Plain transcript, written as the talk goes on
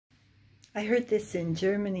I heard this in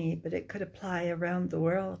Germany, but it could apply around the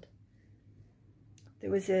world. There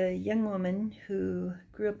was a young woman who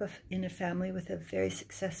grew up in a family with a very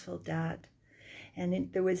successful dad,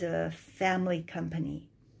 and there was a family company.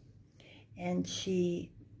 And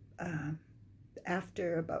she,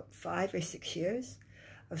 after about 5 or 6 years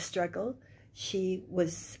of struggle, she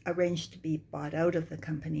was arranged to be bought out of the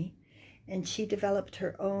company, and she developed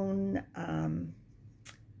her own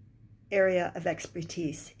area of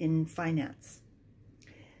expertise in finance.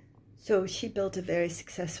 So she built a very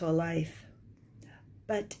successful life,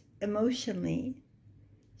 but emotionally,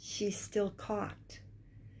 she's still caught.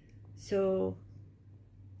 So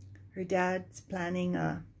her dad's planning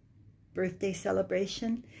a birthday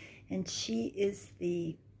celebration, and she is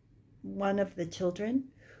the one of the children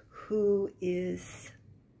who is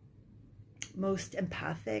most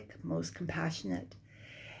empathic, most compassionate.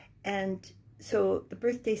 And so the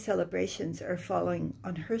birthday celebrations are falling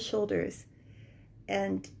on her shoulders,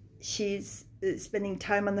 and she's spending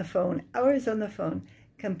time on the phone, hours on the phone,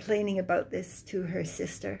 complaining about this to her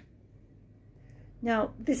sister.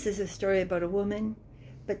 Now, this is a story about a woman,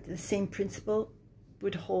 but the same principle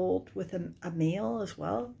would hold with a male as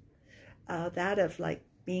well. That of like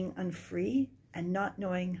being unfree and not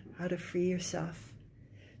knowing how to free yourself.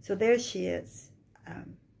 So there she is.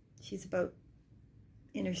 She's about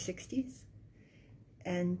in her 60s,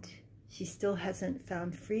 and she still hasn't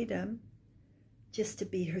found freedom just to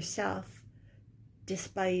be herself,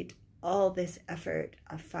 despite all this effort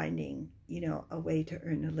of finding, a way to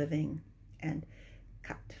earn a living and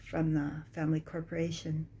cut from the family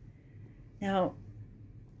corporation. Now,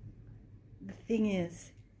 the thing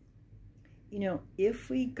is, if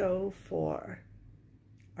we go for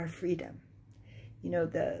our freedom, in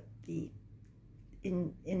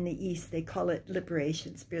the East, they call it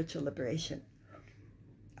liberation, spiritual liberation.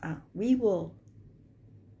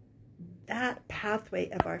 That pathway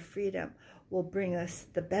of our freedom will bring us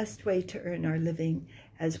the best way to earn our living,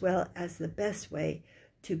 as well as the best way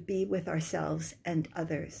to be with ourselves and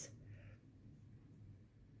others.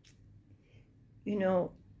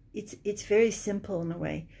 It's very simple in a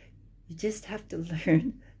way. You just have to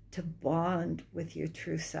learn to bond with your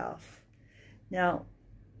true self. Now,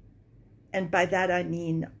 and by that I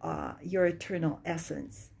mean your eternal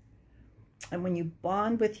essence. And when you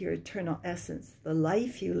bond with your eternal essence, the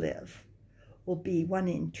life you live will be one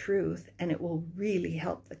in truth, and it will really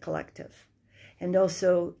help the collective. And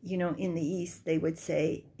also, in the East, they would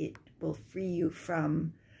say it will free you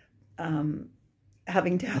from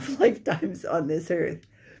having to have lifetimes on this earth,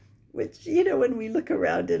 which, when we look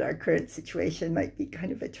around at our current situation, might be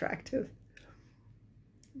kind of attractive.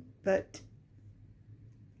 But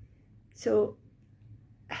so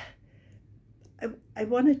I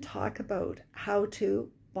want to talk about how to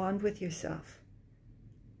bond with yourself.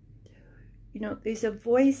 There's a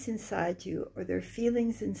voice inside you, or there are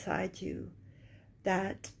feelings inside you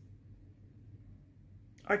that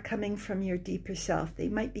are coming from your deeper self. They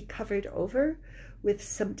might be covered over with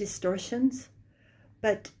some distortions,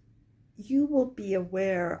 but you will be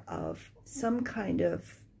aware of some kind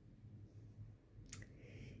of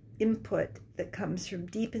input that comes from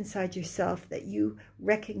deep inside yourself that you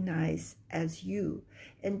recognize as you.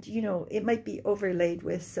 And, it might be overlaid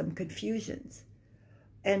with some confusions.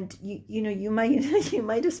 And, you might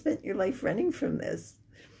have spent your life running from this.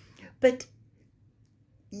 But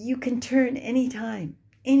you can turn anytime.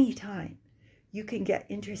 You can get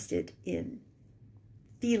interested in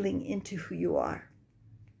feeling into who you are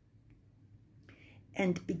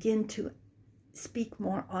and begin to speak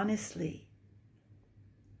more honestly.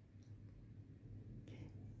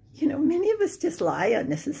 Many of us just lie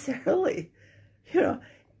unnecessarily,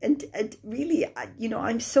 and really,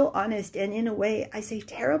 I'm so honest, and in a way, I say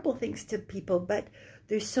terrible things to people, but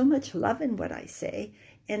there's so much love in what I say,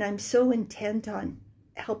 and I'm so intent on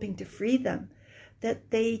helping to free them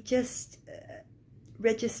that they just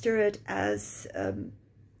register it as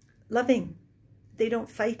loving. They don't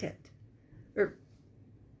fight it, or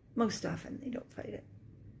most often they don't fight it.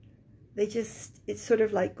 It's sort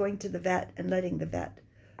of like going to the vet and letting the vet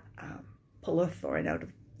pull a thorn out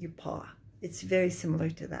of your paw. It's very similar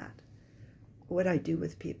to that, what I do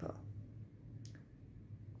with people.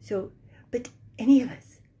 So, but any of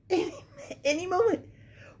us, any moment,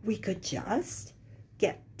 we could just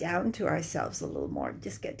get down to ourselves a little more,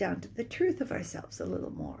 just get down to the truth of ourselves a little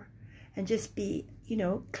more, and just be,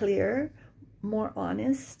 clear, more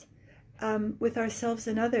honest with ourselves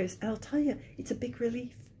and others. And I'll tell you, it's a big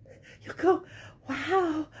relief. You'll go,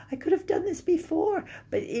 wow, I could have done this before,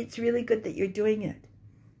 but it's really good that you're doing it.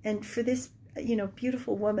 And for this,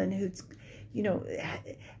 beautiful woman who's, you know,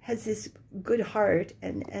 has this good heart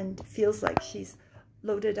and feels like she's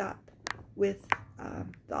loaded up with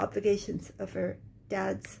the obligations of her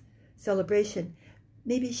dad's celebration,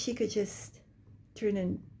 maybe she could just turn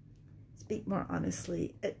and speak more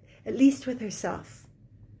honestly, at least with herself.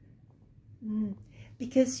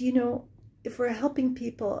 Because, you know, if we're helping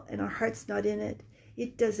people and our heart's not in it,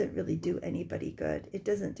 it doesn't really do anybody good. It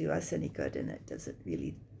doesn't do us any good, and it doesn't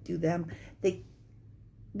really do them.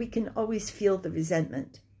 We can always feel the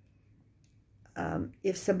resentment.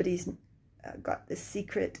 If somebody's got this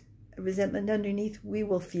secret resentment underneath, we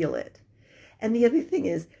will feel it. And the other thing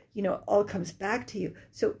is, you know, it all comes back to you.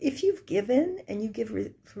 So if you've given and you give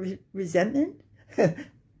resentment,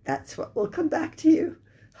 that's what will come back to you.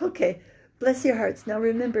 Okay, bless your hearts. Now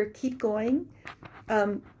remember, keep going.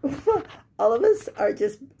 All of us are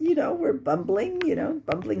just, you know, we're bumbling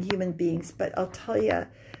human beings. But I'll tell you,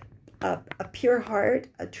 a pure heart,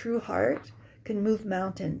 a true heart can move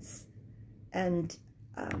mountains. And,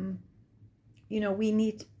 you know,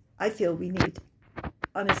 I feel we need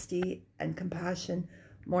honesty and compassion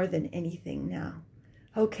more than anything now.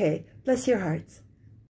 Okay, bless your hearts.